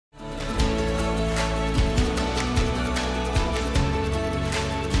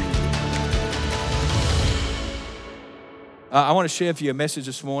I want to share with you a message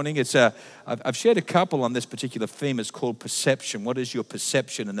this morning. I've shared a couple on this particular theme. It's called perception. What is your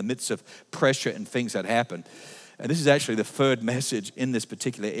perception in the midst of pressure and things that happen? And this is actually the third message in this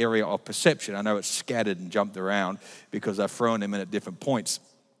particular area of perception. I know it's scattered and jumped around because I've thrown them in at different points.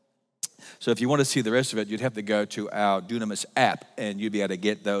 So if you want to see the rest of it, you'd have to go to our Dunamis app, and you'd be able to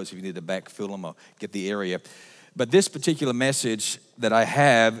get those if you need to backfill them or get the area. But this particular message that I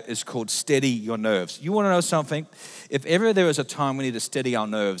have is called Steady Your Nerves. You want to know something? If ever there is a time we need to steady our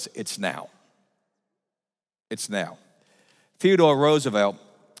nerves, it's now. It's now. Theodore Roosevelt,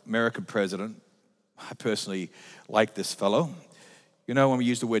 American president, I personally like this fellow. You know, when we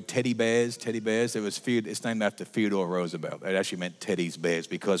use the word teddy bears, it's named after Theodore Roosevelt. It actually meant Teddy's Bears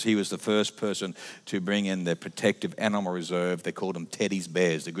because he was the first person to bring in the protective animal reserve. They called them Teddy's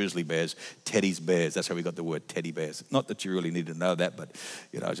Bears, the grizzly bears, Teddy's Bears. That's how we got the word teddy bears. Not that you really need to know that, but,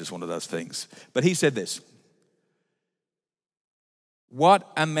 it's just one of those things. But he said this: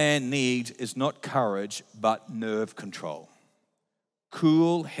 what a man needs is not courage, but nerve control.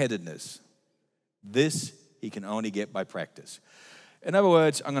 Cool-headedness. This he can only get by practice. In other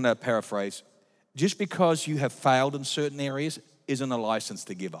words, I'm going to paraphrase. Just because you have failed in certain areas isn't a license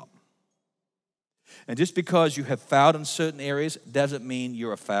to give up. And just because you have failed in certain areas doesn't mean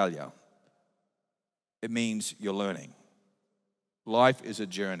you're a failure. It means you're learning. Life is a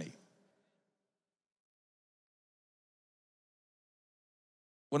journey.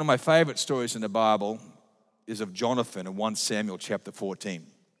 One of my favorite stories in the Bible is of Jonathan in 1 Samuel chapter 14.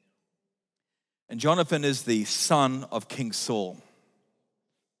 And Jonathan is the son of King Saul.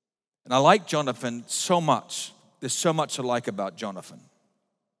 And I like Jonathan so much. There's so much I like about Jonathan.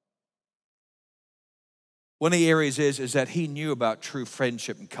 One of the areas is that he knew about true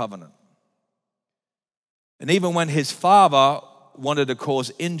friendship and covenant. And even when his father wanted to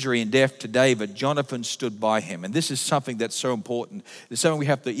cause injury and death to David, Jonathan stood by him. And this is something that's so important. It's something we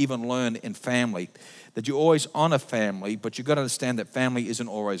have to even learn in family, that you always honor family, but you've got to understand that family isn't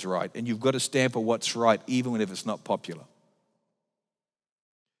always right. And you've got to stand for what's right, even if it's not popular.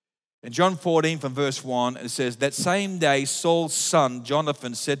 In John 14 from verse 1, it says, that same day Saul's son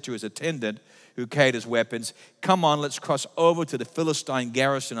Jonathan said to his attendant who carried his weapons, come on, let's cross over to the Philistine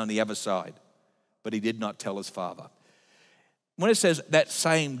garrison on the other side. But he did not tell his father. When it says that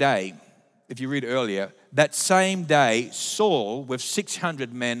same day, if you read earlier, that same day Saul with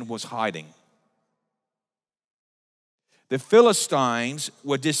 600 men was hiding. The Philistines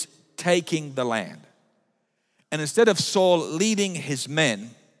were just taking the land. And instead of Saul leading his men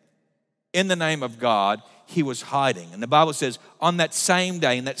in the name of God, he was hiding. And the Bible says on that same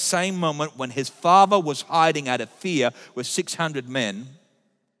day, in that same moment when his father was hiding out of fear with 600 men,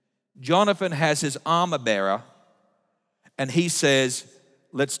 Jonathan has his armor bearer and he says,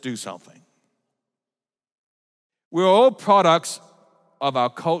 let's do something. We're all products of our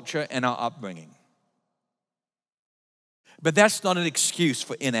culture and our upbringing. But that's not an excuse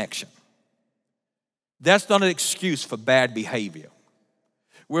for inaction. That's not an excuse for bad behavior.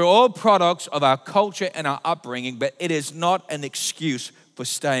 We're all products of our culture and our upbringing, but it is not an excuse for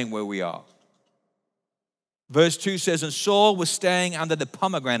staying where we are. Verse 2 says, and Saul was staying under the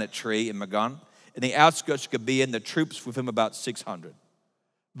pomegranate tree in Magon, in the outskirts of Gibeah, and the troops with him about 600.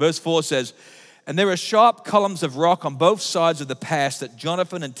 Verse 4 says, and there were sharp columns of rock on both sides of the pass that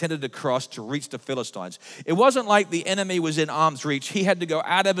Jonathan intended to cross to reach the Philistines. It wasn't like the enemy was in arm's reach. He had to go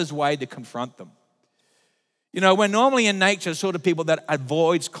out of his way to confront them. You know, we're normally in nature sort of people that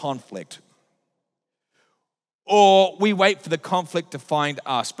avoids conflict. Or we wait for the conflict to find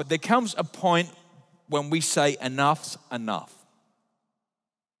us. But there comes a point when we say enough's enough.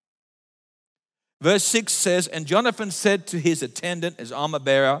 Verse 6 says, and Jonathan said to his attendant, his armor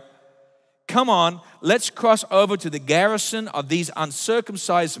bearer, come on, let's cross over to the garrison of these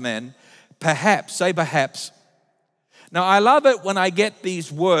uncircumcised men. Perhaps, say perhaps. Now, I love it when I get these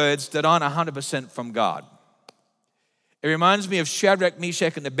words that aren't 100% from God. It reminds me of Shadrach,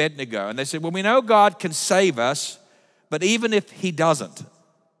 Meshach, and Abednego. And they said, well, we know God can save us, but even if he doesn't.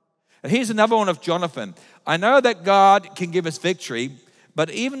 And here's another one of Jonathan. I know that God can give us victory,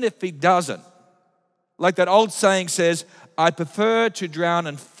 but even if he doesn't, like that old saying says, I prefer to drown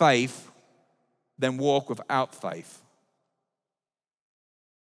in faith than walk without faith.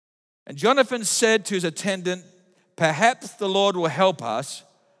 And Jonathan said to his attendant, perhaps the Lord will help us.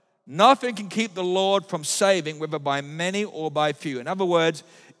 Nothing can keep the Lord from saving, whether by many or by few. In other words,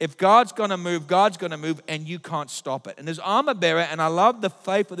 if God's going to move, God's going to move, and you can't stop it. And his armor bearer, and I love the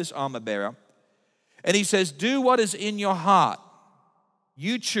faith of this armor bearer, and he says, do what is in your heart.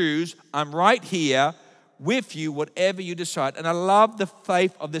 You choose. I'm right here with you, whatever you decide. And I love the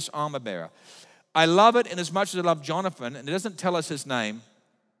faith of this armor bearer. I love it in as much as I love Jonathan, and it doesn't tell us his name,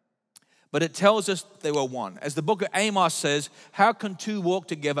 but it tells us they were one. As the book of Amos says, how can two walk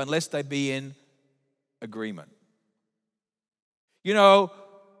together unless they be in agreement? You know,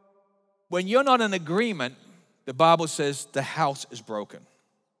 when you're not in agreement, the Bible says the house is broken.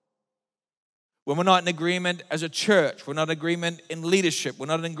 When we're not in agreement as a church, we're not in agreement in leadership, we're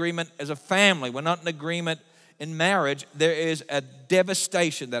not in agreement as a family, we're not in agreement in marriage, there is a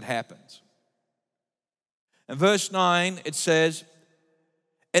devastation that happens. In verse 9, it says,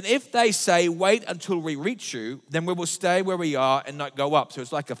 and if they say, wait until we reach you, then we will stay where we are and not go up. So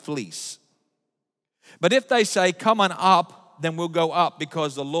it's like a fleece. But if they say, come on up, then we'll go up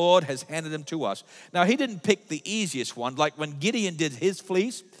because the Lord has handed them to us. Now, he didn't pick the easiest one. Like when Gideon did his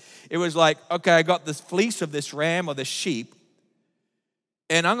fleece, it was like, okay, I got this fleece of this ram or this sheep,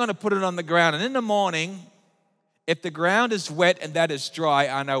 and I'm going to put it on the ground. And in the morning, if the ground is wet and that is dry,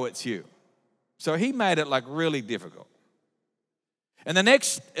 I know it's you. So he made it like really difficult. And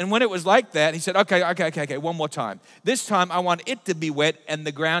when it was like that, he said, okay, one more time. This time I want it to be wet and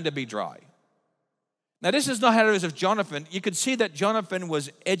the ground to be dry. Now this is not how it is with Jonathan. You could see that Jonathan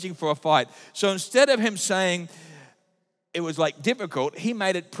was edging for a fight. So instead of him saying it was like difficult, he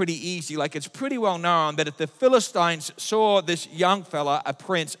made it pretty easy. Like it's pretty well known that if the Philistines saw this young fella, a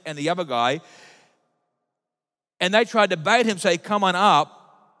prince, and the other guy, and they tried to bait him, say, come on up,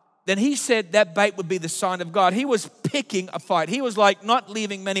 then he said that bait would be the sign of God. He was picking a fight. He was like not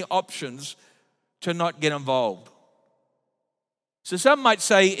leaving many options to not get involved. So some might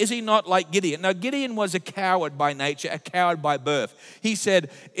say, is he not like Gideon? Now, Gideon was a coward by nature, a coward by birth. He said,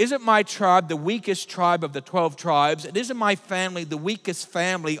 isn't my tribe the weakest tribe of the 12 tribes? And isn't my family the weakest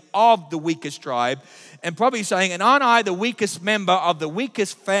family of the weakest tribe? And probably saying, and aren't I the weakest member of the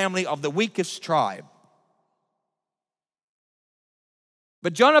weakest family of the weakest tribe?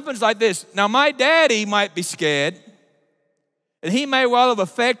 But Jonathan's like this. Now, my daddy might be scared, and he may well have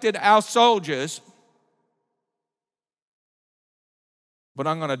affected our soldiers, but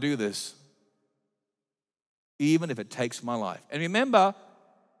I'm going to do this, even if it takes my life. And remember,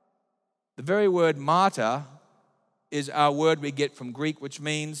 the very word martyr is our word we get from Greek, which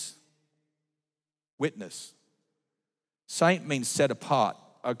means witness. Saint means set apart.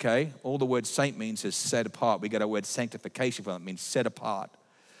 Okay, all the word saint means is set apart. We get our word sanctification from it. It means set apart.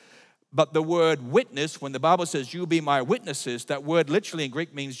 But the word witness, when the Bible says you will be my witnesses, that word literally in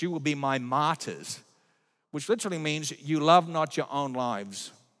Greek means you will be my martyrs, which literally means you love not your own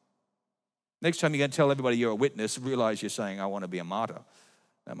lives. Next time you're going to tell everybody you're a witness, realize you're saying, I want to be a martyr.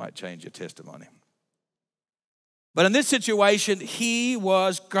 That might change your testimony. But in this situation, he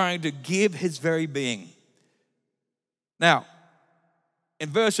was going to give his very being. Now, in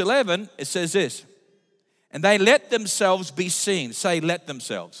verse 11, it says this, and they let themselves be seen. Say, let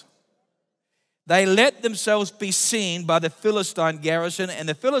themselves. They let themselves be seen by the Philistine garrison, and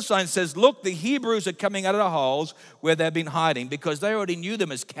the Philistine says, look, the Hebrews are coming out of the holes where they've been hiding because they already knew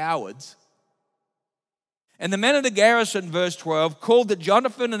them as cowards. And the men of the garrison, verse 12, called to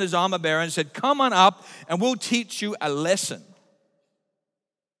Jonathan and his armor bearer and said, come on up and we'll teach you a lesson.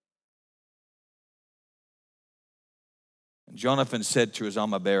 And Jonathan said to his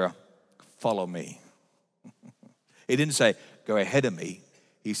armor bearer, follow me. He didn't say, go ahead of me.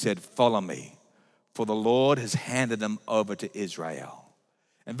 He said, follow me, for the Lord has handed them over to Israel.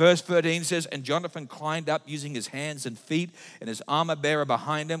 And verse 13 says, and Jonathan climbed up using his hands and feet and his armor bearer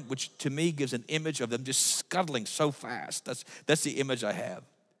behind him, which to me gives an image of them just scuttling so fast. That's the image I have.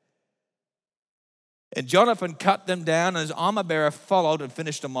 And Jonathan cut them down, and his armor bearer followed and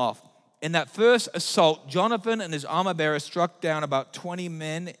finished them off. In that first assault, Jonathan and his armor bearer struck down about 20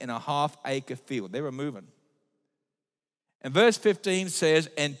 men in a half-acre field. They were moving. And verse 15 says,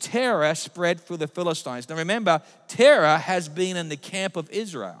 and terror spread through the Philistines. Now remember, terror has been in the camp of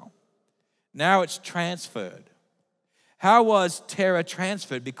Israel. Now it's transferred. How was terror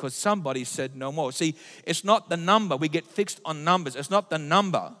transferred? Because somebody said no more. See, it's not the number. We get fixed on numbers. It's not the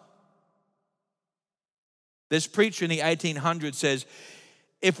number. This preacher in the 1800s says,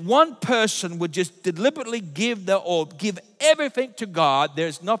 if one person would just deliberately give everything to God,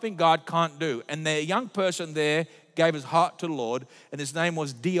 there's nothing God can't do. And the young person there gave his heart to the Lord, and his name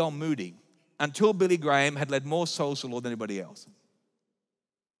was D.L. Moody, until Billy Graham had led more souls to the Lord than anybody else.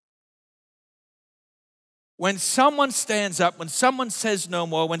 When someone stands up, when someone says no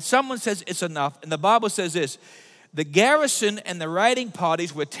more, when someone says it's enough, and the Bible says this, the garrison and the raiding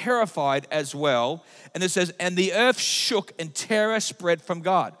parties were terrified as well. And it says, and the earth shook and terror spread from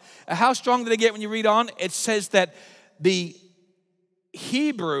God. How strong did they get when you read on? It says that the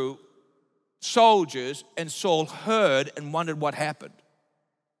Hebrew soldiers and Saul heard and wondered what happened.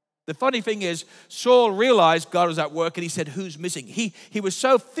 The funny thing is, Saul realized God was at work and he said, who's missing? He was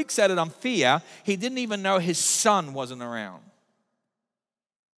so fixated on fear, he didn't even know his son wasn't around.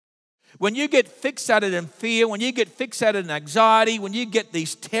 When you get fixated in fear, when you get fixated in anxiety, when you get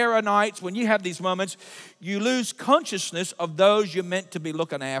these terror nights, when you have these moments, you lose consciousness of those you're meant to be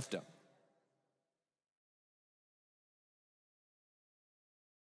looking after.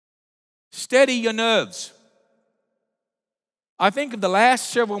 Steady your nerves. I think of the last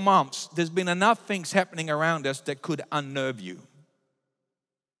several months, there's been enough things happening around us that could unnerve you.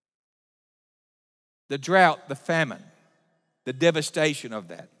 The drought, the famine, the devastation of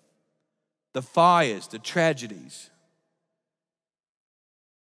that, the fires, the tragedies.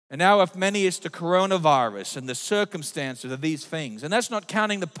 And now if many, it's the coronavirus and the circumstances of these things. And that's not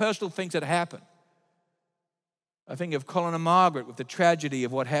counting the personal things that happen. I think of Colin and Margaret with the tragedy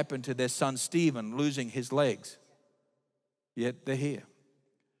of what happened to their son Stephen losing his legs. Yet they're here.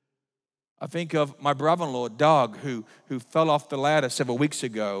 I think of my brother-in-law, Doug, who fell off the ladder several weeks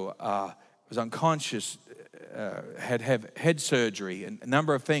ago, was unconscious, had head surgery, and a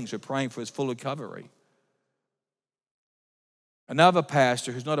number of things. We're praying for his full recovery. Another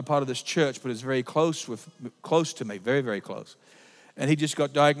pastor who's not a part of this church, but is very close to me, very, very close. And he just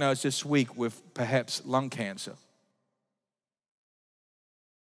got diagnosed this week with perhaps lung cancer.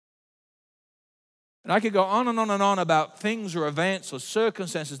 And I could go on and on and on about things or events or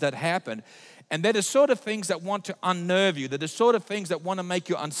circumstances that happen. And they're the sort of things that want to unnerve you. They're the sort of things that want to make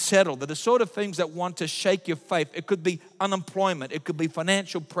you unsettled. They're the sort of things that want to shake your faith. It could be unemployment. It could be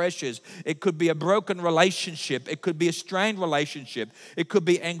financial pressures. It could be a broken relationship. It could be a strained relationship. It could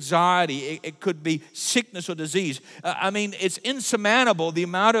be anxiety. It could be sickness or disease. It's insurmountable the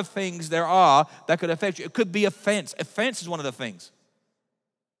amount of things there are that could affect you. It could be offense. Offense is one of the things.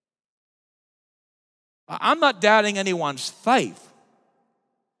 I'm not doubting anyone's faith.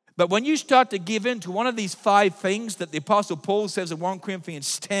 But when you start to give in to one of these 5 things that the Apostle Paul says in 1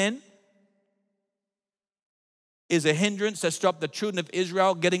 Corinthians 10 is a hindrance that stopped the children of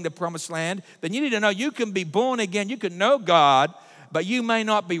Israel getting the promised land, then you need to know you can be born again, you can know God, but you may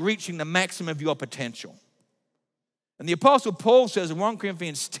not be reaching the maximum of your potential. And the Apostle Paul says in 1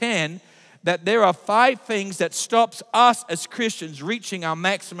 Corinthians 10 that there are 5 things that stops us as Christians reaching our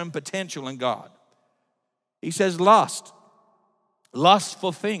maximum potential in God. He says lust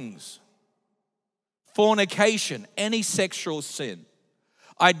for things, fornication, any sexual sin,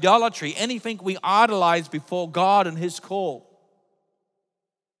 idolatry, anything we idolize before God and His call.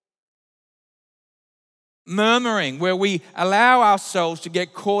 Murmuring, where we allow ourselves to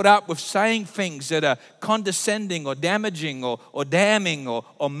get caught up with saying things that are condescending or damaging or damning or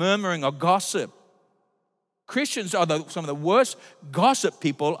murmuring or gossip. Christians are some of the worst gossip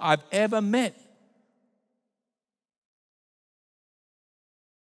people I've ever met.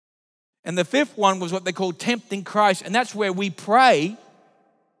 And the 5th one was what they call tempting Christ. And that's where we pray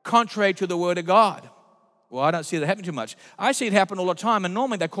contrary to the Word of God. Well, I don't see that happen too much. I see it happen all the time. And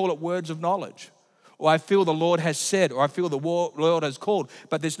normally they call it words of knowledge. Or I feel the Lord has said. Or I feel the Lord has called.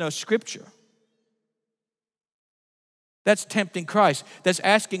 But there's no scripture. That's tempting Christ. That's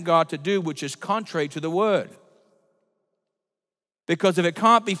asking God to do which is contrary to the Word. Because if it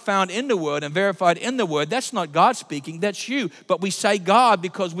can't be found in the Word and verified in the Word, that's not God speaking, that's you. But we say God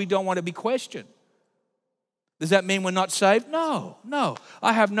because we don't want to be questioned. Does that mean we're not saved? No.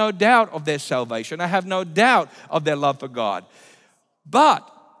 I have no doubt of their salvation. I have no doubt of their love for God.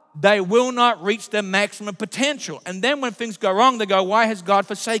 But they will not reach their maximum potential. And then when things go wrong, they go, why has God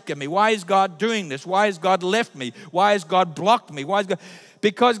forsaken me? Why is God doing this? Why has God left me? Why has God blocked me?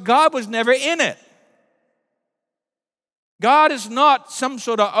 Because God was never in it. God is not some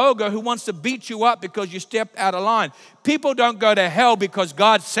sort of ogre who wants to beat you up because you stepped out of line. People don't go to hell because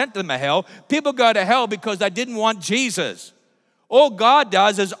God sent them to hell. People go to hell because they didn't want Jesus. All God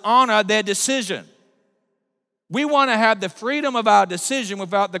does is honor their decision. We want to have the freedom of our decision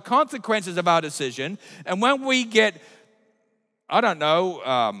without the consequences of our decision. And when we get,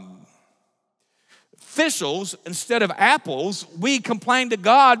 thistles instead of apples, we complain to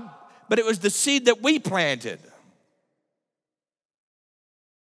God, but it was the seed that we planted.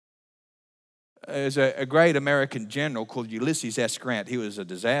 There's a great American general called Ulysses S. Grant. He was a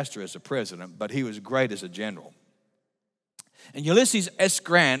disaster as a president, but he was great as a general. And Ulysses S.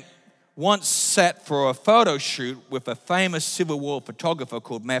 Grant once sat for a photo shoot with a famous Civil War photographer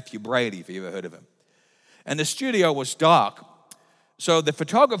called Matthew Brady, if you ever heard of him. And the studio was dark. So the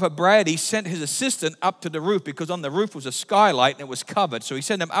photographer, Brady, sent his assistant up to the roof because on the roof was a skylight and it was covered. So he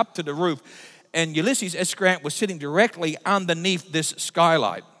sent him up to the roof. And Ulysses S. Grant was sitting directly underneath this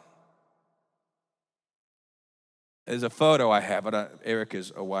skylight. There's a photo I have. Eric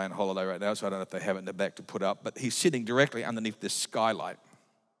is away on holiday right now, so I don't know if they have it in the back to put up, but he's sitting directly underneath this skylight.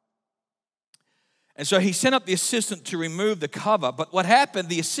 And so he sent up the assistant to remove the cover, but what happened,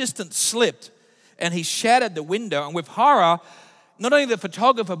 the assistant slipped and he shattered the window. And with horror, not only the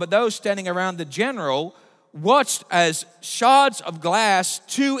photographer, but those standing around the general watched as shards of glass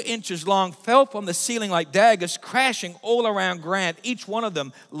 2 inches long fell from the ceiling like daggers, crashing all around Grant. Each one of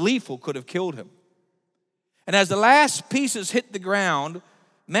them lethal, could have killed him. And as the last pieces hit the ground,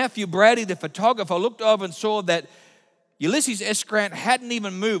 Matthew Brady, the photographer, looked over and saw that Ulysses S. Grant hadn't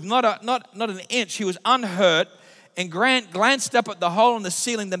even moved, not an inch. He was unhurt. And Grant glanced up at the hole in the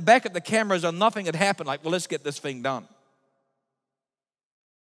ceiling, then back at the camera as though nothing had happened, like, well, let's get this thing done.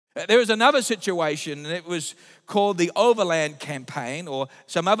 There was another situation, and it was called the Overland Campaign, or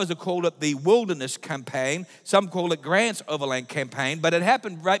some others have called it the Wilderness Campaign. Some call it Grant's Overland Campaign, but it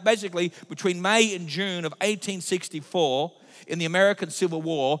happened basically between May and June of 1864 in the American Civil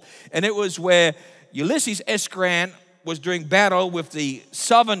War, and it was where Ulysses S. Grant was doing battle with the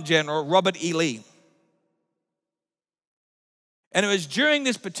Southern General Robert E. Lee. And it was during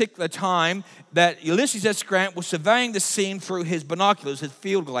this particular time that Ulysses S. Grant was surveying the scene through his binoculars, his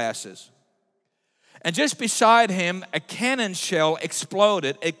field glasses. And just beside him, a cannon shell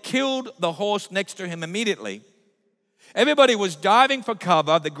exploded. It killed the horse next to him immediately. Everybody was diving for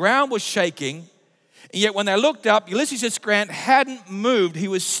cover. The ground was shaking. And yet when they looked up, Ulysses S. Grant hadn't moved. He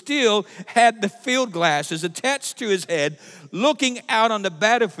was still had the field glasses attached to his head, looking out on the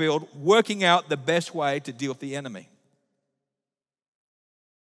battlefield, working out the best way to deal with the enemy.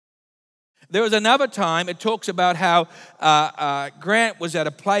 There was another time, it talks about how Grant was at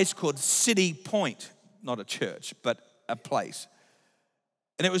a place called City Point, not a church, but a place.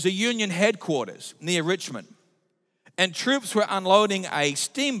 And it was a Union headquarters near Richmond. And troops were unloading a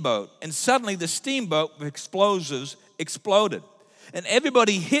steamboat, and suddenly the steamboat with explosives exploded. And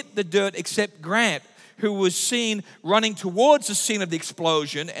everybody hit the dirt except Grant, who was seen running towards the scene of the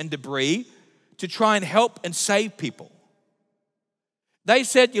explosion and debris to try and help and save people. They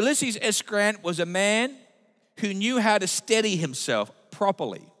said Ulysses S. Grant was a man who knew how to steady himself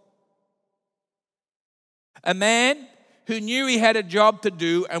properly. A man who knew he had a job to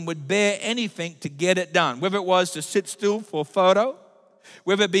do and would bear anything to get it done, whether it was to sit still for a photo,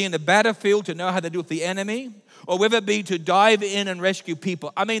 whether it be in the battlefield to know how to deal with the enemy, or whether it be to dive in and rescue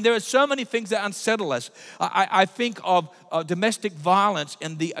people. I mean, there are so many things that unsettle us. I think of domestic violence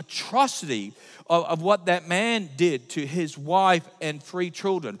and the atrocity of what that man did to his wife and 3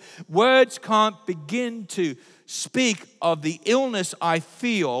 children. Words can't begin to speak of the illness I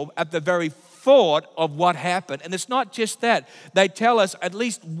feel at the very thought of what happened. And it's not just that. They tell us at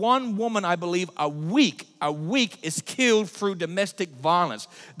least one woman, I believe, a week is killed through domestic violence.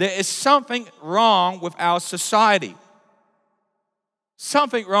 There is something wrong with our society.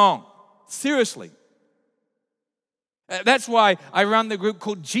 Something wrong. Seriously. That's why I run the group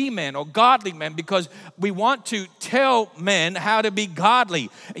called G-Men or Godly Men, because we want to tell men how to be godly.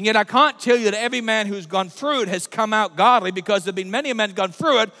 And yet I can't tell you that every man who's gone through it has come out godly, because there have been many men who've gone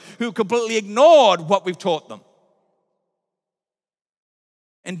through it who completely ignored what we've taught them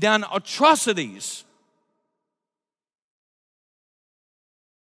and done atrocities.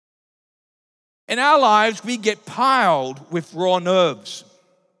 In our lives, we get piled with raw nerves.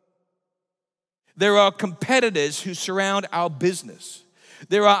 There are competitors who surround our business.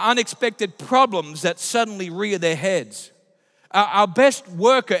 There are unexpected problems that suddenly rear their heads. Our best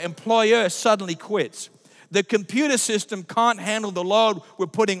worker, employer, suddenly quits. The computer system can't handle the load we're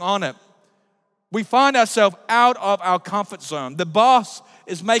putting on it. We find ourselves out of our comfort zone. The boss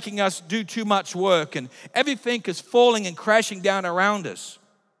is making us do too much work, and everything is falling and crashing down around us.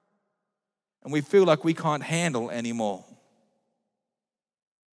 And we feel like we can't handle anymore.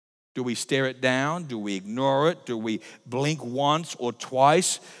 Do we stare it down? Do we ignore it? Do we blink once or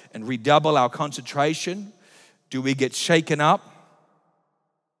twice and redouble our concentration? Do we get shaken up?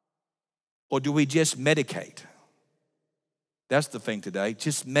 Or do we just medicate? That's the thing today,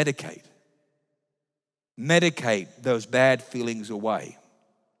 just medicate. Medicate those bad feelings away.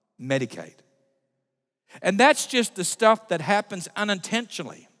 Medicate. And that's just the stuff that happens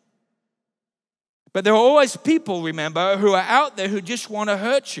unintentionally. But there are always people, remember, who are out there who just want to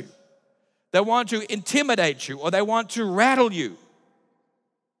hurt you. They want to intimidate you, or they want to rattle you.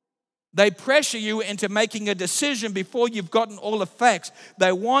 They pressure you into making a decision before you've gotten all the facts.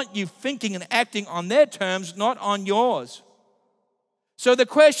 They want you thinking and acting on their terms, not on yours. So the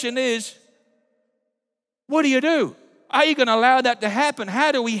question is, what do you do? are you going to allow that to happen?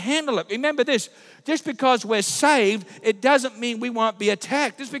 How do we handle it? Remember this, just because we're saved, it doesn't mean we won't be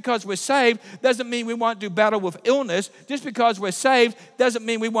attacked. Just because we're saved doesn't mean we won't do battle with illness. Just because we're saved doesn't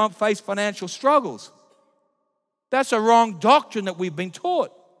mean we won't face financial struggles. That's a wrong doctrine that we've been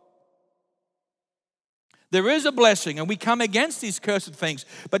taught. There is a blessing, and we come against these cursed things.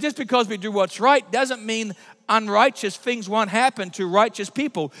 But just because we do what's right doesn't mean unrighteous things won't happen to righteous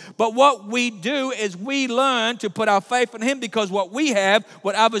people. But what we do is we learn to put our faith in Him, because what we have,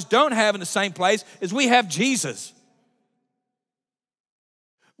 what others don't have in the same place, is we have Jesus.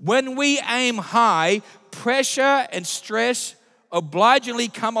 When we aim high, pressure and stress obligingly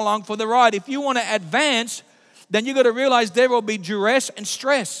come along for the ride. If you want to advance, then you've got to realize there will be duress and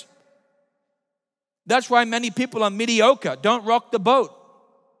stress. That's why many people are mediocre, don't rock the boat.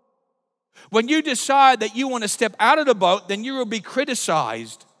 When you decide that you want to step out of the boat, then you will be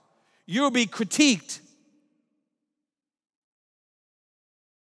criticized. You will be critiqued.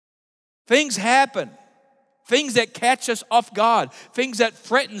 Things happen. Things that catch us off guard. Things that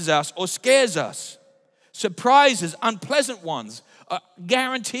threatens us or scares us. Surprises, unpleasant ones, are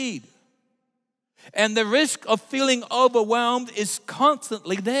guaranteed. And the risk of feeling overwhelmed is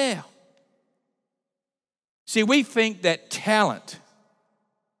constantly there. See, we think that talent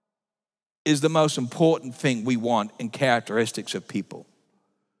is the most important thing we want in characteristics of people.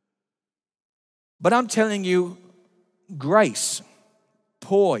 But I'm telling you, grace,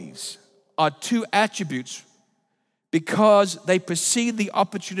 poise are two attributes because they precede the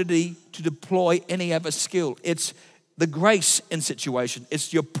opportunity to deploy any other skill. It's the grace in situation.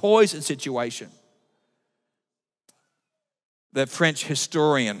 It's your poise in situation. The French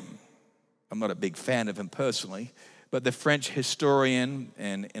historian, I'm not a big fan of him personally, but the French historian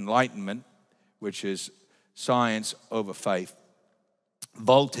and Enlightenment, which is science over faith,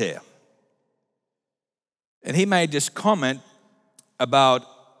 Voltaire. And he made this comment about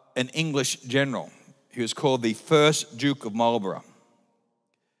an English general. He was called the first Duke of Marlborough.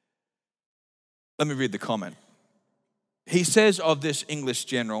 Let me read the comment. He says of this English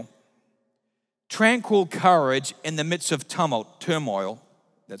general, tranquil courage in the midst of turmoil,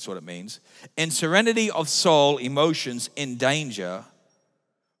 that's what it means, and serenity of soul, emotions in danger,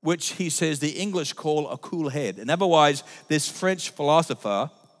 which he says the English call a cool head. And otherwise, this French philosopher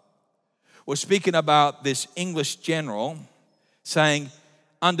was speaking about this English general, saying,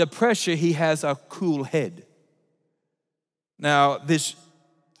 under pressure, he has a cool head. Now, this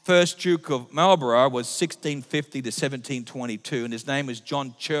first Duke of Marlborough was 1650 to 1722, and his name is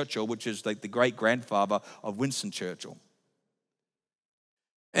John Churchill, which is like the great-grandfather of Winston Churchill.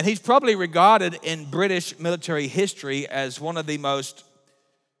 And he's probably regarded in British military history as one of the most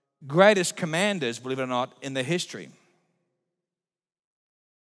greatest commanders, believe it or not, in the history.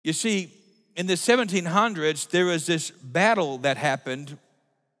 You see, in the 1700s, there was this battle that happened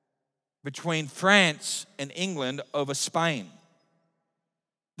between France and England over Spain.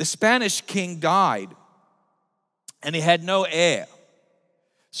 The Spanish king died, and he had no heir.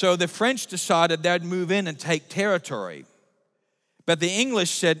 So the French decided they'd move in and take territory. But the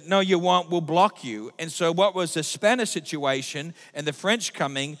English said, no, you won't, we'll block you. And so what was the Spanish situation and the French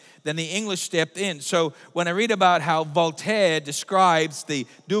coming, then the English stepped in. So when I read about how Voltaire describes the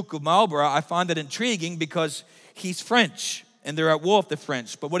Duke of Marlborough, I find it intriguing because he's French and they're at war with the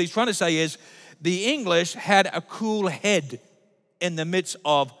French. But what he's trying to say is the English had a cool head in the midst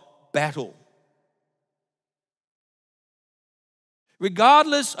of battle.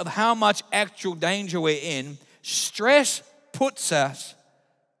 Regardless of how much actual danger we're in, stress puts us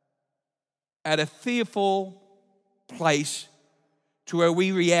at a fearful place to where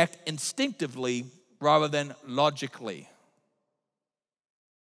we react instinctively rather than logically.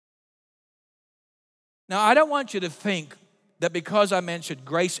 Now, I don't want you to think that because I mentioned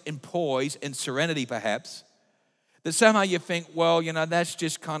grace and poise and serenity perhaps, that somehow you think, well, that's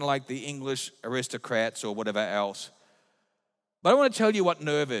just kind of like the English aristocrats or whatever else. But I want to tell you what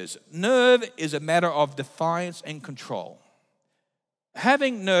nerve is. Nerve is a matter of defiance and control.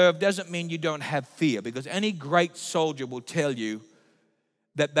 Having nerve doesn't mean you don't have fear, because any great soldier will tell you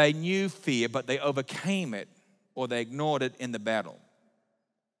that they knew fear, but they overcame it or they ignored it in the battle.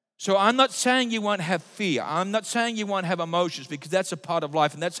 So I'm not saying you won't have fear. I'm not saying you won't have emotions, because that's a part of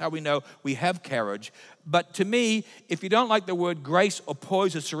life, and that's how we know we have courage. But to me, if you don't like the word grace or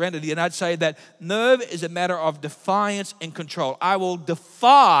poise or serenity, then I'd say that nerve is a matter of defiance and control. I will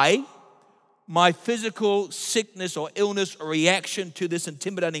defy my physical sickness or illness or reaction to this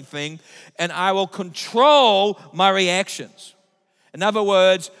intimidating thing, and I will control my reactions. In other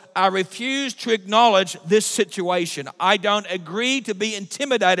words, I refuse to acknowledge this situation. I don't agree to be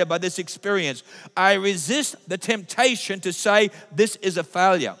intimidated by this experience. I resist the temptation to say this is a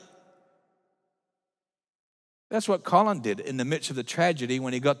failure. That's what Colin did in the midst of the tragedy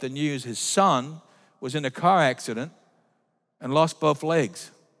when he got the news his son was in a car accident and lost both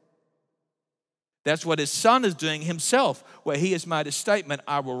legs. That's what his son is doing himself, where he has made a statement,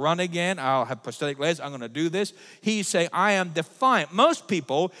 I will run again, I'll have prosthetic legs, I'm going to do this. He's saying, I am defiant. Most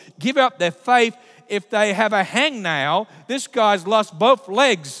people give up their faith if they have a hangnail. This guy's lost both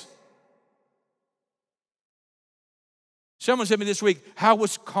legs. Someone said to me this week, how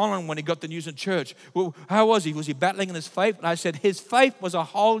was Colin when he got the news in church? Well, how was he? Was he battling in his faith? And I said, his faith was a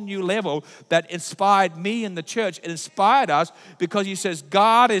whole new level that inspired me in the church. It inspired us because he says,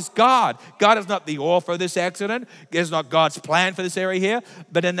 God is God. God is not the author of this accident. It's not God's plan for this area here.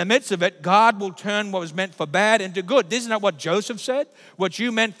 But in the midst of it, God will turn what was meant for bad into good. Isn't that what Joseph said? What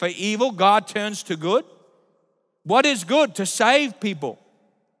you meant for evil, God turns to good. What is good? To save people.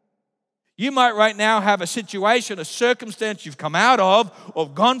 You might right now have a situation, a circumstance you've come out of or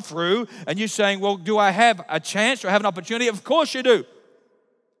gone through, and you're saying, well, do I have a chance or have an opportunity? Of course you do.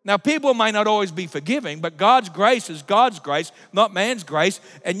 Now, people may not always be forgiving, but God's grace is God's grace, not man's grace.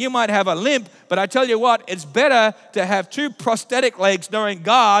 And you might have a limp, but I tell you what, it's better to have two prosthetic legs knowing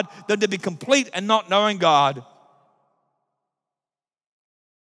God than to be complete and not knowing God.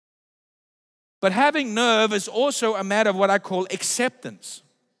 But having nerve is also a matter of what I call acceptance.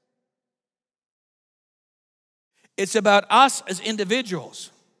 It's about us as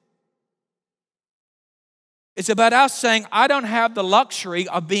individuals. It's about us saying, I don't have the luxury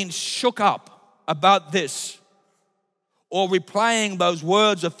of being shook up about this or replaying those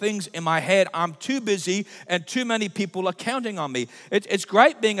words of things in my head. I'm too busy and too many people are counting on me. It's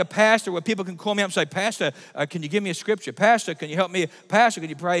great being a pastor where people can call me up and say, Pastor, can you give me a scripture? Pastor, can you help me? Pastor, can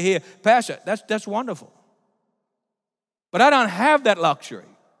you pray here? Pastor, that's wonderful. But I don't have that luxury.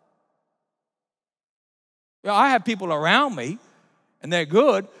 You know, I have people around me, and they're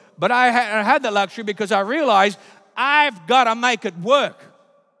good, but I had the luxury because I realized I've got to make it work.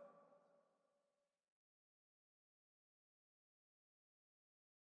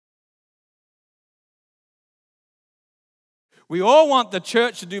 We all want the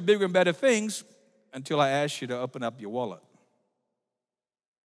church to do bigger and better things until I ask you to open up your wallet.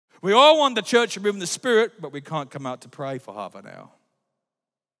 We all want the church to move in the Spirit, but we can't come out to pray for half an hour.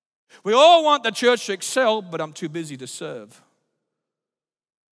 We all want the church to excel, but I'm too busy to serve.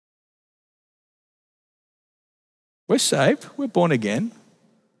 We're saved. We're born again.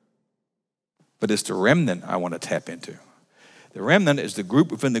 But it's the remnant I want to tap into. The remnant is the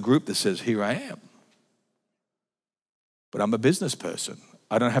group within the group that says, here I am. But I'm a business person.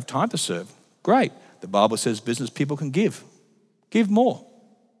 I don't have time to serve. Great. The Bible says business people can give. Give more.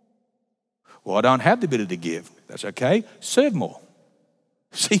 Well, I don't have the ability to give. That's okay. Serve more.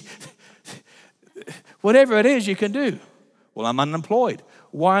 See, whatever it is you can do. Well, I'm unemployed.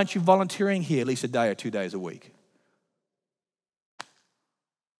 Why aren't you volunteering here at least a day or 2 days a week?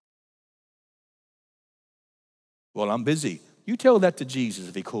 Well, I'm busy. You tell that to Jesus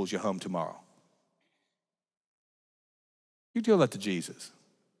if he calls you home tomorrow. You tell that to Jesus.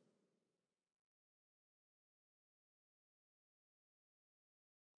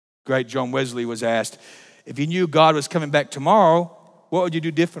 Great John Wesley was asked, if you knew God was coming back tomorrow, what would you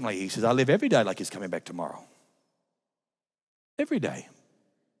do differently? He says, I live every day like he's coming back tomorrow. Every day.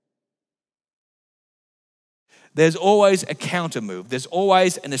 There's always a counter move. There's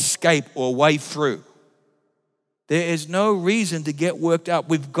always an escape or a way through. There is no reason to get worked up.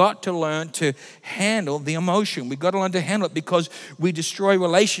 We've got to learn to handle the emotion. We've got to learn to handle it because we destroy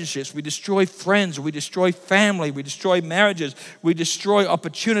relationships. We destroy friends. We destroy family. We destroy marriages. We destroy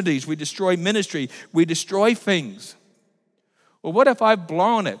opportunities. We destroy ministry. We destroy things. Well, what if I've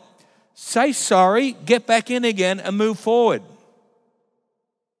blown it? Say sorry, get back in again, and move forward.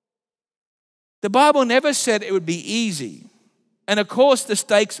 The Bible never said it would be easy. And of course, the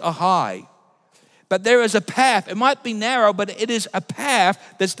stakes are high. But there is a path. It might be narrow, but it is a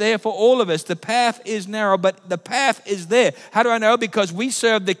path that's there for all of us. The path is narrow, but the path is there. How do I know? Because we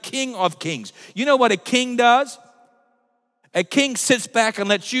serve the King of Kings. You know what a king does? A king sits back and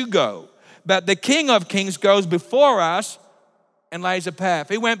lets you go. But the King of Kings goes before us and lays a path.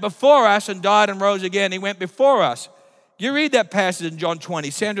 He went before us and died and rose again. He went before us. You read that passage in John 20.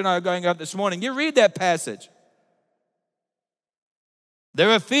 Sandra and I are going up this morning. You read that passage. They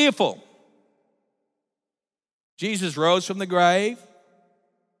were fearful. Jesus rose from the grave,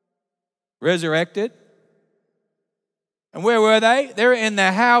 resurrected. And where were they? They were in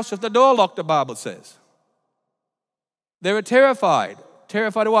the house with the door locked, the Bible says. They were terrified.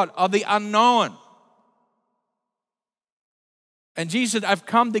 Terrified of what? Of the unknown. And Jesus said, I've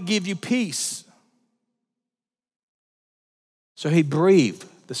come to give you peace. So he breathed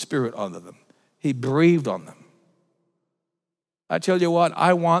the Spirit on them. He breathed on them. I tell you what,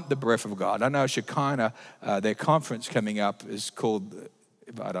 I want the breath of God. I know Shekinah, their conference coming up is called,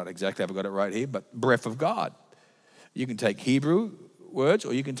 I don't exactly have got it right here, but breath of God. You can take Hebrew words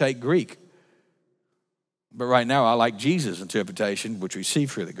or you can take Greek. But right now I like Jesus' interpretation, which we see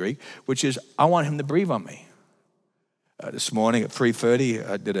through the Greek, which is I want him to breathe on me. This morning at 3:30,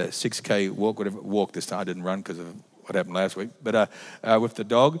 I did a 6K walk this time. I didn't run because of what happened last week, but with the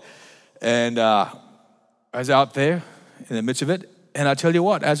dog. And I was out there in the midst of it. And I tell you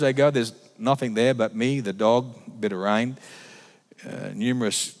what, as I go, there's nothing there but me, the dog, a bit of rain,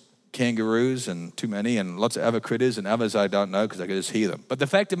 numerous kangaroos and too many, and lots of other critters and others I don't know because I can just hear them. But the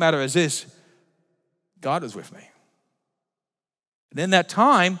fact of the matter is this, God is with me. And in that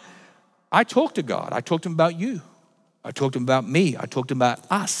time, I talked to God. I talked to him about you. I talked to him about me. I talked to him about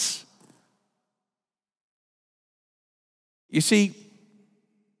us. You see,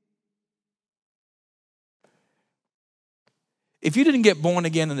 if you didn't get born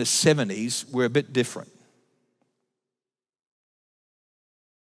again in the 70s, we're a bit different.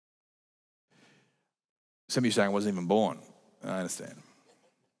 Some of you saying I wasn't even born. I understand.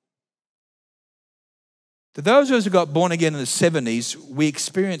 To those of us who got born again in the 70s, we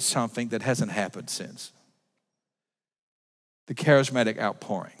experienced something that hasn't happened since. The charismatic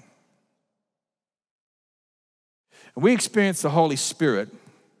outpouring. And we experienced the Holy Spirit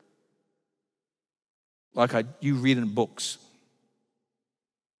like you read in books.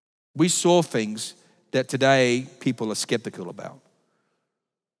 We saw things that today people are skeptical about.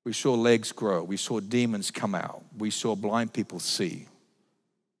 We saw legs grow. We saw demons come out. We saw blind people see.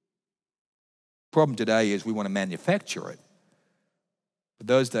 The problem today is we want to manufacture it. But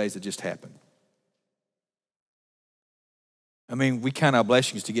those days it just happened. I mean, we count our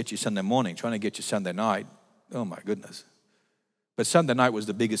blessings to get you Sunday morning, trying to get you Sunday night. Oh my goodness. But Sunday night was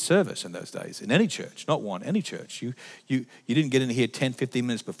the biggest service in those days, in any church, not one, any church. You didn't get in here 10, 15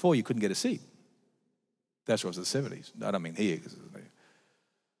 minutes before, you couldn't get a seat. That's what was the 70s. I don't mean here.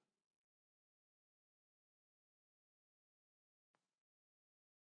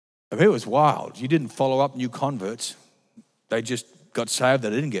 I mean, it was wild. You didn't follow up new converts. They just got saved. They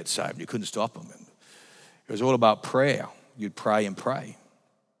didn't get saved. You couldn't stop them. It was all about prayer. You'd pray and pray.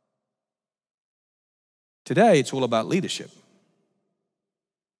 Today, it's all about leadership.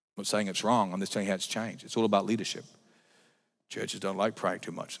 I'm not saying it's wrong. I'm just telling you how it's changed. It's all about leadership. Churches don't like praying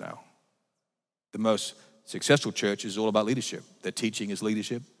too much now. The most successful church is all about leadership. Their teaching is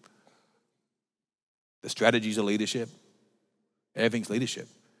leadership. The strategies are leadership. Everything's leadership.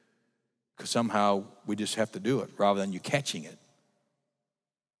 Because somehow we just have to do it rather than you catching it.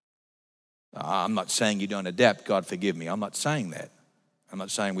 I'm not saying you don't adapt. God forgive me. I'm not saying that. I'm not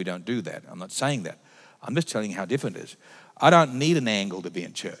saying we don't do that. I'm not saying that. I'm just telling you how different it is. I don't need an angle to be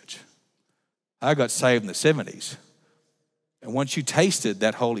in church. I got saved in the 70s. And once you tasted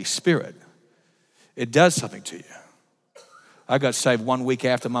that Holy Spirit, it does something to you. I got saved 1 week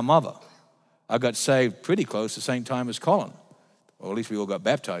after my mother. I got saved pretty close the same time as Colin. Or at least we all got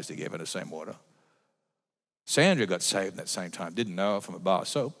baptized together in the same water. Sandra got saved at that same time. Didn't know her from a bar of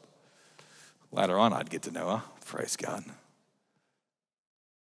soap. Later on, I'd get to know her. Praise God.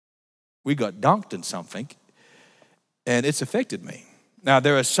 We got dunked in something, and it's affected me. Now,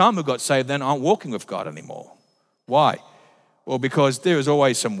 there are some who got saved then aren't walking with God anymore. Why? Well, because there was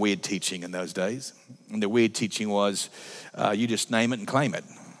always some weird teaching in those days. And the weird teaching was you just name it and claim it.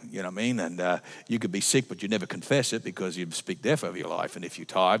 You know what I mean? And you could be sick, but you never confess it because you'd speak death over your life. And if you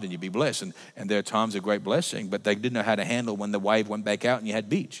tithe, then you'd be blessed. And there are times of great blessing, but they didn't know how to handle when the wave went back out and you had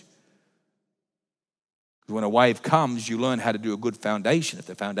beach. When a wave comes, you learn how to do a good foundation. If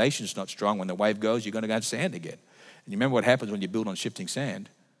the foundation's not strong, when the wave goes, you're going to go to sand again. And you remember what happens when you build on shifting sand?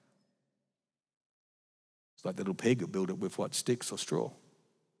 It's like the little pig who build it with what? Sticks or straw.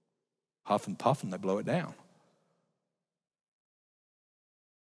 Huff and puff and they blow it down.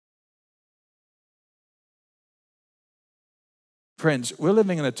 Friends, we're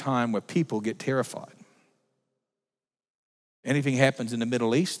living in a time where people get terrified. Anything happens in the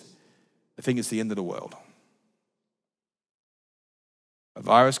Middle East, they think it's the end of the world. A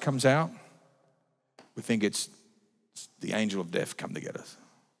virus comes out, we think it's the angel of death come to get us.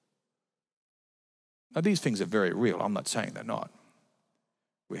 Now, these things are very real. I'm not saying they're not.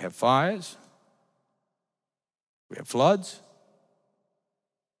 We have fires. We have floods.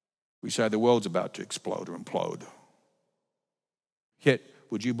 We say the world's about to explode or implode. Yet,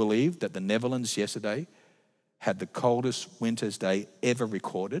 would you believe that the Netherlands yesterday had the coldest winter's day ever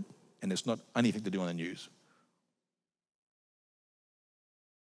recorded, and it's not anything to do on the news.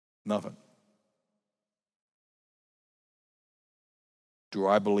 Nothing. Do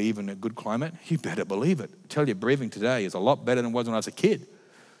I believe in a good climate? You better believe it. I tell you, breathing today is a lot better than it was when I was a kid.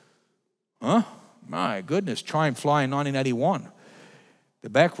 Huh? My goodness, try and fly in 1981. The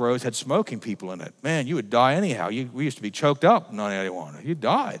back rows had smoking people in it. Man, you would die anyhow. We used to be choked up in 1981. You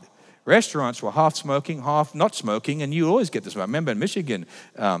died. Restaurants were half smoking, half not smoking, and you always get this. I remember in Michigan,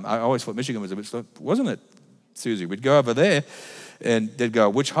 I always thought Michigan was a bit slow. Wasn't it, Susie? We'd go over there, and they'd go,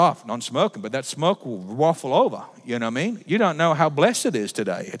 which half? Non-smoking. But that smoke will waffle over. You know what I mean? You don't know how blessed it is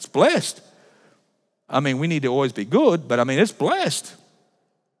today. It's blessed. I mean, we need to always be good, but I mean, it's blessed.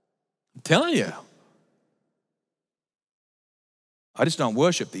 I'm telling you. I just don't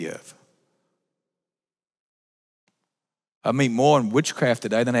worship the earth. I meet more in witchcraft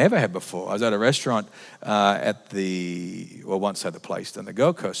today than I ever have before. I was at a restaurant once at the place on the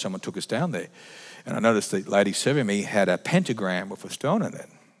Gold Coast. Someone took us down there. And I noticed the lady serving me had a pentagram with a stone in it.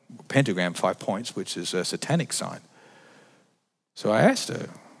 Pentagram, 5 points, which is a satanic sign. So I asked her,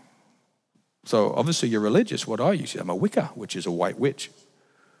 so obviously you're religious. What are you? She said, I'm a Wicca, which is a white witch.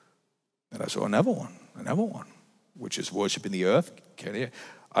 And I saw another one, which is worshiping the earth.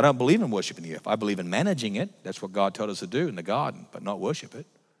 I don't believe in worshiping the earth. I believe in managing it. That's what God told us to do in the garden, but not worship it.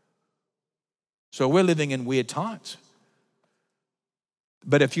 So we're living in weird times.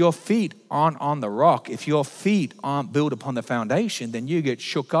 But if your feet aren't on the rock, if your feet aren't built upon the foundation, then you get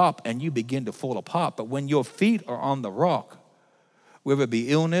shook up and you begin to fall apart. But when your feet are on the rock, whether it be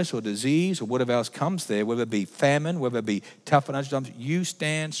illness or disease or whatever else comes there, whether it be famine, whether it be tough financial times, you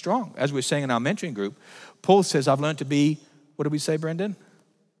stand strong. As we're saying in our mentoring group, Paul says, I've learned to be, what did we say, Brendan?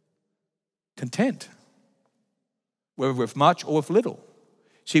 Content. Whether with much or with little.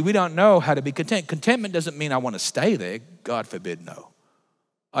 See, we don't know how to be content. Contentment doesn't mean I want to stay there. God forbid, no.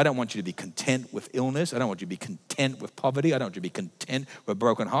 I don't want you to be content with illness. I don't want you to be content with poverty. I don't want you to be content with a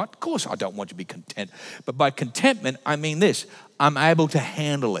broken heart. Of course, I don't want you to be content. But by contentment, I mean this. I'm able to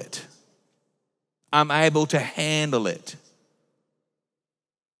handle it. I'm able to handle it.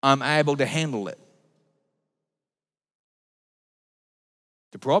 I'm able to handle it.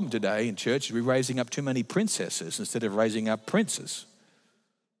 The problem today in church is we're raising up too many princesses instead of raising up princes.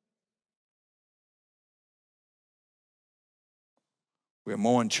 We're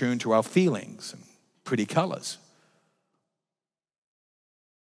more in tune to our feelings and pretty colors.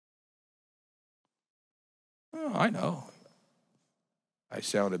 Oh, I know. I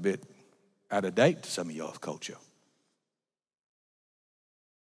sound a bit out of date to some of y'all's culture.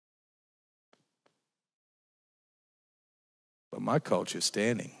 But my culture is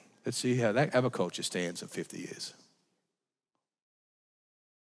standing. Let's see how that other culture stands in 50 years.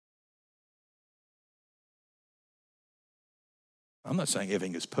 I'm not saying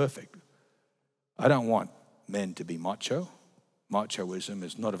everything is perfect. I don't want men to be macho. Machoism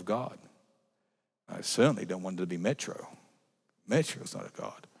is not of God. I certainly don't want them to be metro. Metro is not of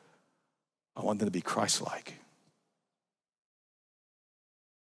God. I want them to be Christ-like.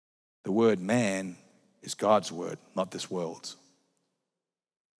 The word man is God's word, not this world's.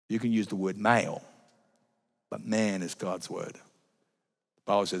 You can use the word male, but man is God's word. The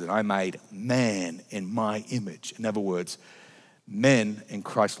Bible says that I made man in my image. In other words, men in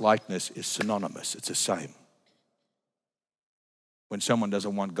Christ's likeness is synonymous. It's the same. When someone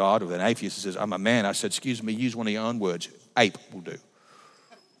doesn't want God, or an atheist says, I'm a man, I said, excuse me, use one of your own words. Ape will do.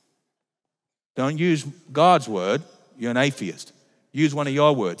 Don't use God's word. You're an atheist. Use one of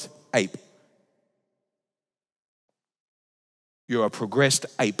your words. Ape. You're a progressed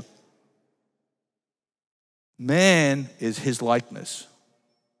ape. Man is his likeness.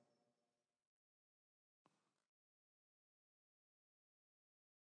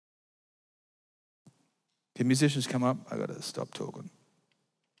 Can musicians come up? I got to stop talking.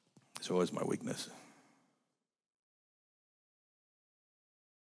 It's always my weakness.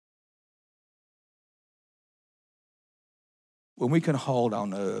 When we can hold our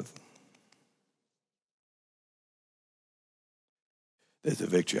nerve, there's a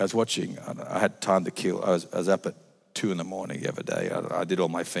victory. I was watching, I had time to kill. I was up at 2 a.m. the other day. I did all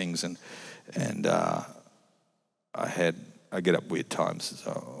my things, and I get up weird times,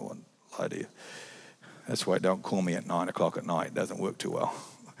 so I won't lie to you. That's why don't call me at 9 o'clock at night. It doesn't work too well.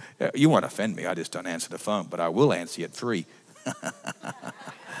 You won't offend me. I just don't answer the phone, but I will answer you at 3.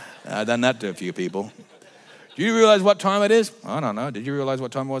 I've done that to a few people. Do you realize what time it is? I don't know. Did you realize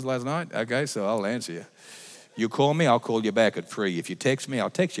what time it was last night? Okay, so I'll answer you. You call me, I'll call you back at 3. If you text me, I'll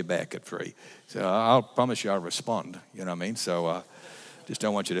text you back at 3. So I'll promise you I'll respond. You know what I mean? So just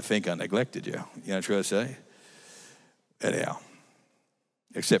don't want you to think I neglected you. You know what I'm trying to say? Anyhow,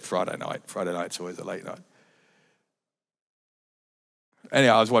 except Friday night. Friday night's always a late night.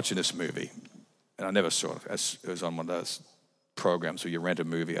 Anyhow, I was watching this movie, and I never saw it. It was on one of those programs where you rent a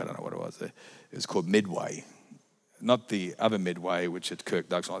movie. I don't know what it was. It was called Midway. Not the other Midway, which had Kirk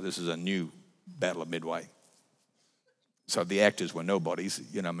Douglas. This is a new Battle of Midway. So the actors were nobodies,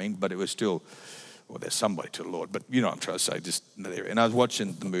 you know what I mean? But it was still, well, there's somebody to the Lord. But you know what I'm trying to say, just there. And I was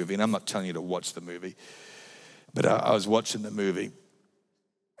watching the movie, and I'm not telling you to watch the movie, but I was watching the movie,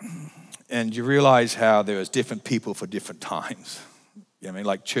 and you realize how there was different people for different times. You know what I mean?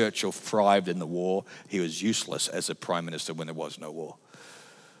 Like Churchill thrived in the war. He was useless as a prime minister when there was no war.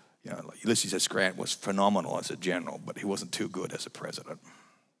 You know, like Ulysses S. Grant was phenomenal as a general, but he wasn't too good as a president.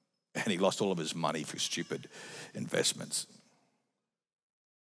 And he lost all of his money for stupid investments.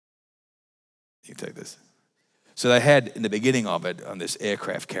 You take this. So they had, in the beginning of it, on this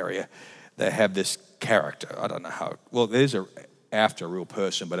aircraft carrier, they have this character. I don't know how, well, there's after a real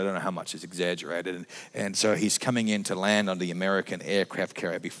person, but I don't know how much is exaggerated. And so he's coming in to land on the American aircraft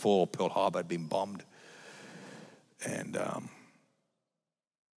carrier before Pearl Harbor had been bombed. And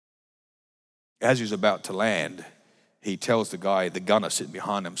as he's about to land, he tells the guy, the gunner sitting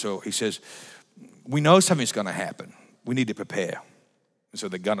behind him, so he says, we know something's going to happen. We need to prepare. And so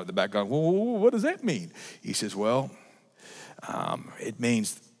the gunner at the back going, well, what does that mean? He says, well, it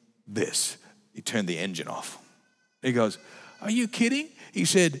means this. You turn the engine off. He goes, are you kidding? He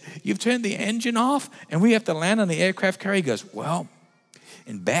said, you've turned the engine off and we have to land on the aircraft carrier? He goes, well,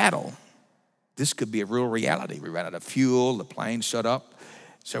 in battle, this could be a real reality. We ran out of fuel, the plane shut up,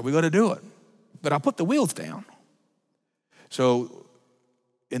 so we got to do it. But I'll put the wheels down. So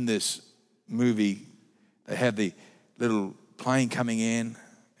in this movie, they have the little plane coming in, and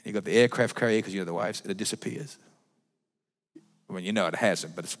you got the aircraft carrier, because you know the wives, and it disappears. I mean, you know it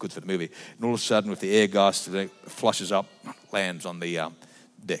hasn't, but it's good for the movie. And all of a sudden, with the air gust, it flushes up, lands on the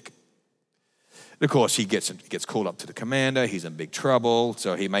deck. And of course, he gets called up to the commander. He's in big trouble,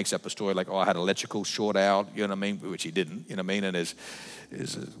 so he makes up a story like, oh, I had electrical short out, you know what I mean, which he didn't, you know what I mean, and his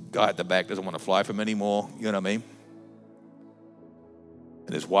guy at the back doesn't want to fly for him anymore, you know what I mean.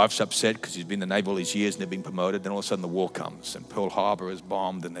 And his wife's upset because he's been in the Navy all these years and they've been promoted. Then all of a sudden the war comes and Pearl Harbor is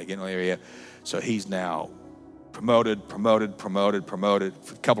bombed and they get in the area. So he's now promoted for a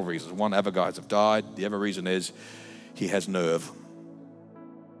couple of reasons. One, other guys have died. The other reason is he has nerve.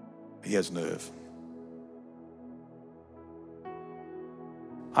 He has nerve.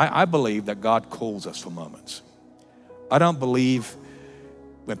 I believe that God calls us for moments. I don't believe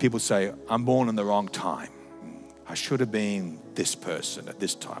when people say, I'm born in the wrong time. I should have been this person at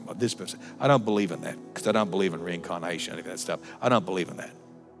this time or this person. I don't believe in that because I don't believe in reincarnation, any of that stuff. I don't believe in that.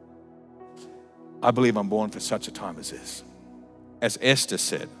 I believe I'm born for such a time as this. As Esther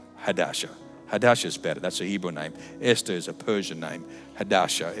said, Hadassah. Hadassah is better. That's a Hebrew name. Esther is a Persian name.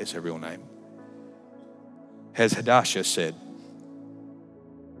 Hadassah is her real name. As Hadassah said,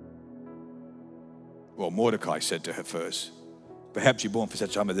 well, Mordecai said to her first, perhaps you're born for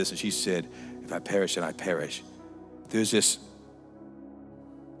such a time as this. And she said, if I perish, then I perish. There's this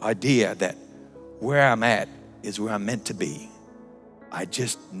idea that where I'm at is where I'm meant to be. I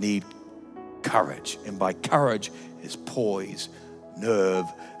just need courage. And by courage is poise, nerve,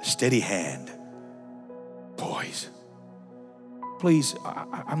 steady hand. Poise. Please,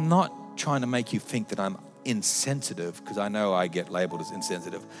 I'm not trying to make you think that I'm insensitive, because I know I get labeled as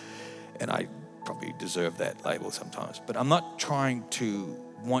insensitive, and I probably deserve that label sometimes. But I'm not trying to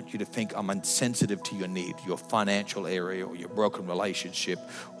want you to think I'm insensitive to your need, your financial area or your broken relationship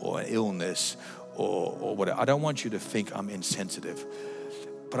or illness or whatever. I don't want you to think I'm insensitive.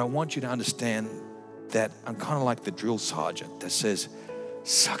 But I want you to understand that I'm kind of like the drill sergeant that says,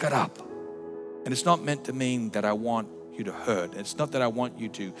 suck it up. And it's not meant to mean that I want you to hurt. It's not that I want you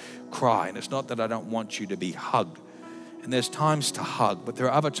to cry. And it's not that I don't want you to be hugged. And there's times to hug, but there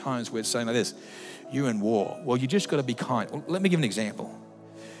are other times where it's saying like this, you're in war. Well, you just got to be kind. Well, let me give an example.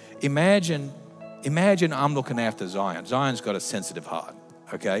 Imagine I'm looking after Zion. Zion's got a sensitive heart,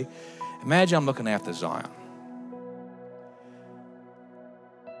 okay? Imagine I'm looking after Zion.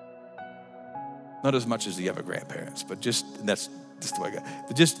 Not as much as the other grandparents, but that's just the way I go.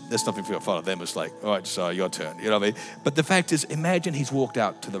 But that's nothing for your father. Them, it's like, all right, so your turn. You know what I mean? But the fact is, imagine he's walked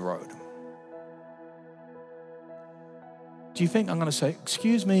out to the road. Do you think I'm going to say,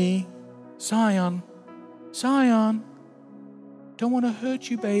 excuse me, Zion, don't want to hurt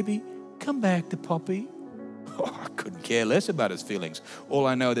you, baby. Come back to Poppy. Oh, I couldn't care less about his feelings. All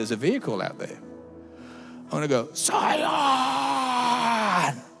I know, there's a vehicle out there. I'm going to go, Zion!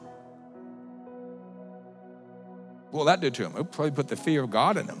 What will that do to him? It'll probably put the fear of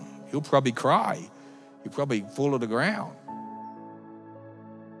God in him. He'll probably cry. He'd probably fall to the ground.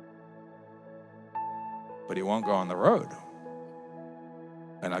 But he won't go on the road.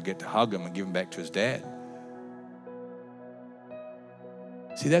 And I get to hug him and give him back to his dad.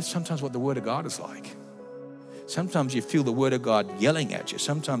 See, that's sometimes what the Word of God is like. Sometimes you feel the Word of God yelling at you.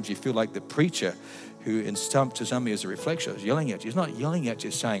 Sometimes you feel like the preacher who to some is a reflection is yelling at you. He's not yelling at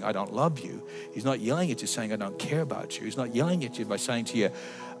you saying, I don't love you. He's not yelling at you saying, I don't care about you. He's not yelling at you by saying to you,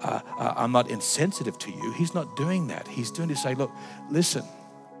 I'm not insensitive to you. He's not doing that. He's doing to say, look, listen,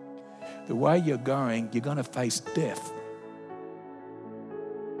 the way you're going to face death.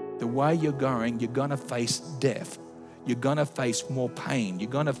 The way you're going to face death. You're going to face more pain. You're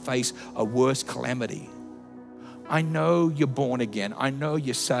going to face a worse calamity. I know you're born again. I know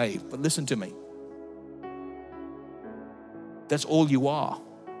you're saved. But listen to me. That's all you are.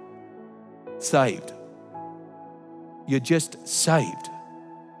 Saved. You're just saved.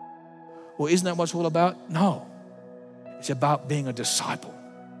 Well, isn't that what it's all about? No. It's about being a disciple.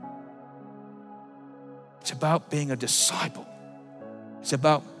 It's about being a disciple. It's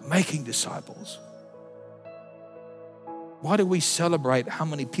about making disciples. Why do we celebrate how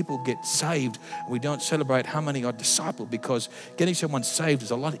many people get saved and we don't celebrate how many are discipled? Because getting someone saved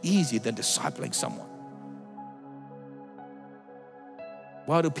is a lot easier than discipling someone.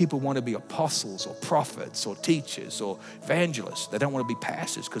 Why do people want to be apostles or prophets or teachers or evangelists? They don't want to be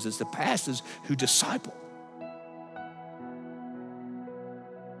pastors because it's the pastors who disciple.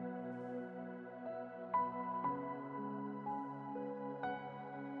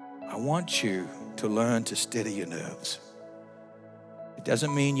 I want you to learn to steady your nerves. It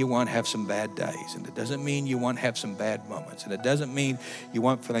doesn't mean you won't have some bad days, and it doesn't mean you won't have some bad moments, and it doesn't mean you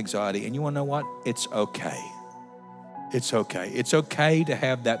won't feel anxiety. And you want to know what? It's okay. It's okay. It's okay to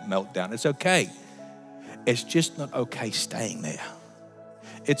have that meltdown. It's okay. It's just not okay staying there.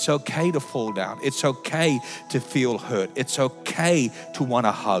 It's okay to fall down. It's okay to feel hurt. It's okay to want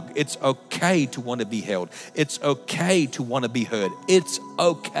to hug. It's okay to want to be held. It's okay to want to be heard. It's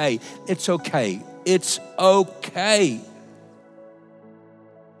okay. It's okay. It's okay.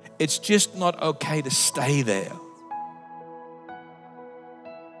 It's just not okay to stay there.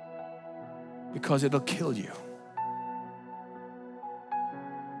 Because it'll kill you.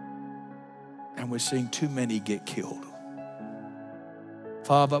 And we're seeing too many get killed.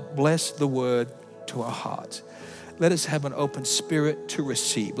 Father, bless the word to our hearts. Let us have an open spirit to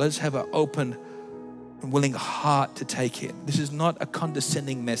receive. Let us have an open and willing heart to take in. This is not a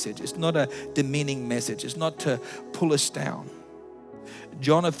condescending message. It's not a demeaning message. It's not to pull us down.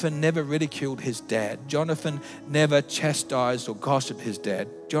 Jonathan never ridiculed his dad. Jonathan never chastised or gossiped his dad.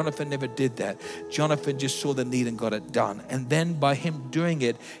 Jonathan never did that. Jonathan just saw the need and got it done. And then by him doing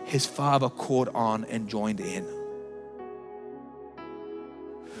it, his father caught on and joined in.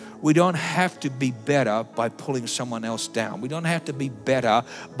 We don't have to be better by pulling someone else down. We don't have to be better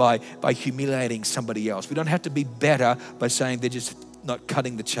by humiliating somebody else. We don't have to be better by saying they're just not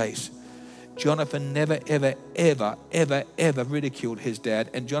cutting the chase. Jonathan never, ever, ever, ever, ever ridiculed his dad.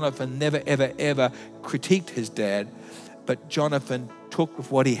 And Jonathan never, ever, ever critiqued his dad. But Jonathan took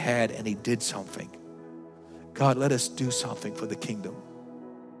with what he had and he did something. God, let us do something for the kingdom.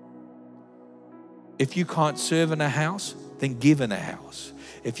 If you can't serve in a house, then give in a house.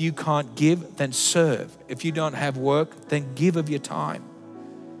 If you can't give, then serve. If you don't have work, then give of your time.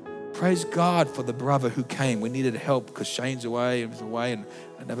 Praise God for the brother who came. We needed help because Shane's away and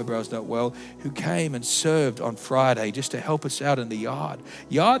another brother's not well, who came and served on Friday just to help us out in the yard.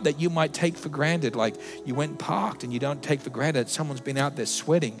 Yard that you might take for granted, like you went and parked and you don't take for granted. Someone's been out there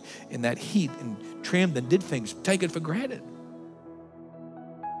sweating in that heat and trimmed and did things. Take it for granted.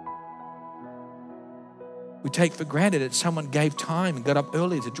 We take for granted that someone gave time and got up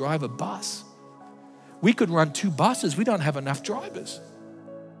early to drive a bus. We could run 2 buses. We don't have enough drivers.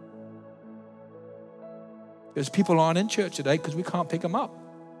 There's people aren't in church today because we can't pick them up.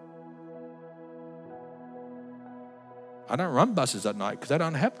 I don't run buses at night because I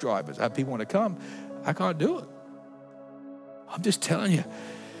don't have drivers. I have people want to come. I can't do it. I'm just telling you,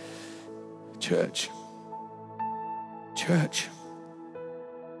 church,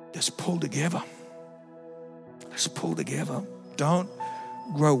 let's pull together. Let's pull together. Don't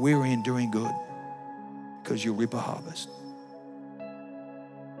grow weary in doing good because you'll reap a harvest.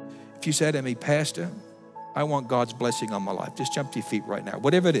 If you say to me, Pastor, I want God's blessing on my life, just jump to your feet right now.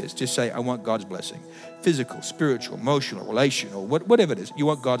 Whatever it is, just say, I want God's blessing. Physical, spiritual, emotional, relational, whatever it is, you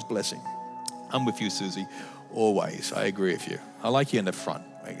want God's blessing. I'm with you, Susie, always. I agree with you. I like you in the front.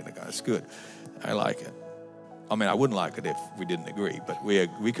 That's good. I like it. I mean, I wouldn't like it if we didn't agree, but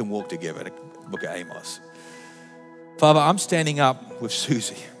we can walk together. Look at Amos. Father, I'm standing up with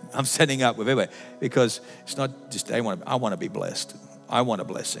Susie. I'm setting up with everybody because it's not just I want to be blessed. I want a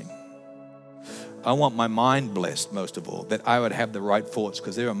blessing. I want my mind blessed most of all, that I would have the right thoughts,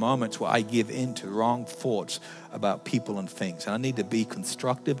 because there are moments where I give in to wrong thoughts about people and things, and I need to be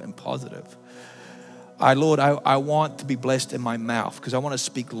constructive and positive. Lord, I want to be blessed in my mouth because I want to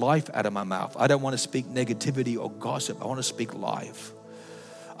speak life out of my mouth. I don't want to speak negativity or gossip. I want to speak life.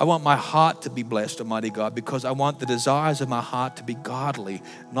 I want my heart to be blessed, Almighty God, because I want the desires of my heart to be godly,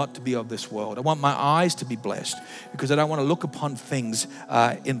 not to be of this world. I want my eyes to be blessed because I don't want to look upon things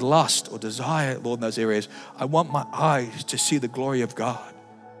in lust or desire, Lord, in those areas. I want my eyes to see the glory of God.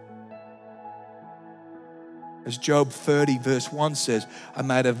 As Job 30 verse 1 says, I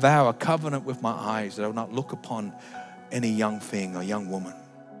made a vow, a covenant with my eyes that I will not look upon any young thing or young woman.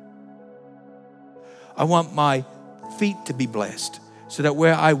 I want my feet to be blessed so that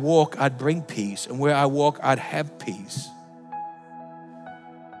where I walk, I'd bring peace, and where I walk, I'd have peace.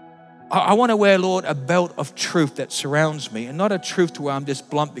 I want to wear, Lord, a belt of truth that surrounds me, and not a truth to where I'm just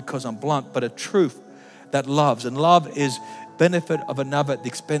blunt because I'm blunt, but a truth that loves. And love is benefit of another at the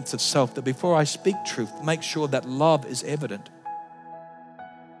expense of self, that before I speak truth, make sure that love is evident.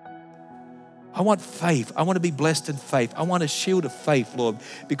 I want faith. I want to be blessed in faith. I want a shield of faith, Lord,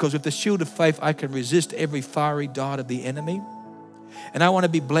 because with the shield of faith, I can resist every fiery dart of the enemy. And I want to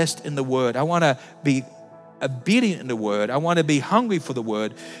be blessed in the word. I want to be obedient in the word. I want to be hungry for the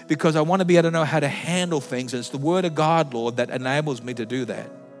word because I want to be able to know how to handle things. And it's the word of God, Lord, that enables me to do that.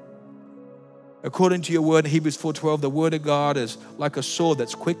 According to your word in Hebrews 4:12, the word of God is like a sword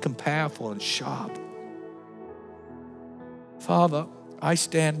that's quick and powerful and sharp. Father, I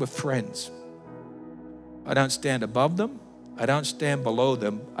stand with friends. I don't stand above them. I don't stand below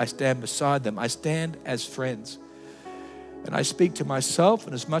them. I stand beside them. I stand as friends. And I speak to myself,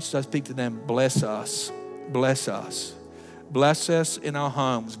 and as much as I speak to them, bless us, bless us. Bless us in our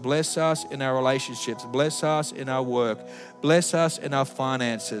homes. Bless us in our relationships. Bless us in our work. Bless us in our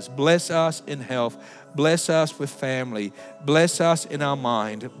finances. Bless us in health. Bless us with family. Bless us in our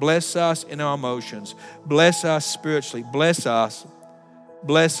mind. Bless us in our emotions. Bless us spiritually. Bless us.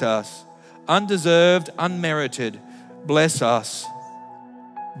 Bless us. Undeserved, unmerited. Bless us.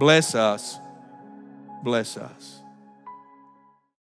 Bless us. Bless us.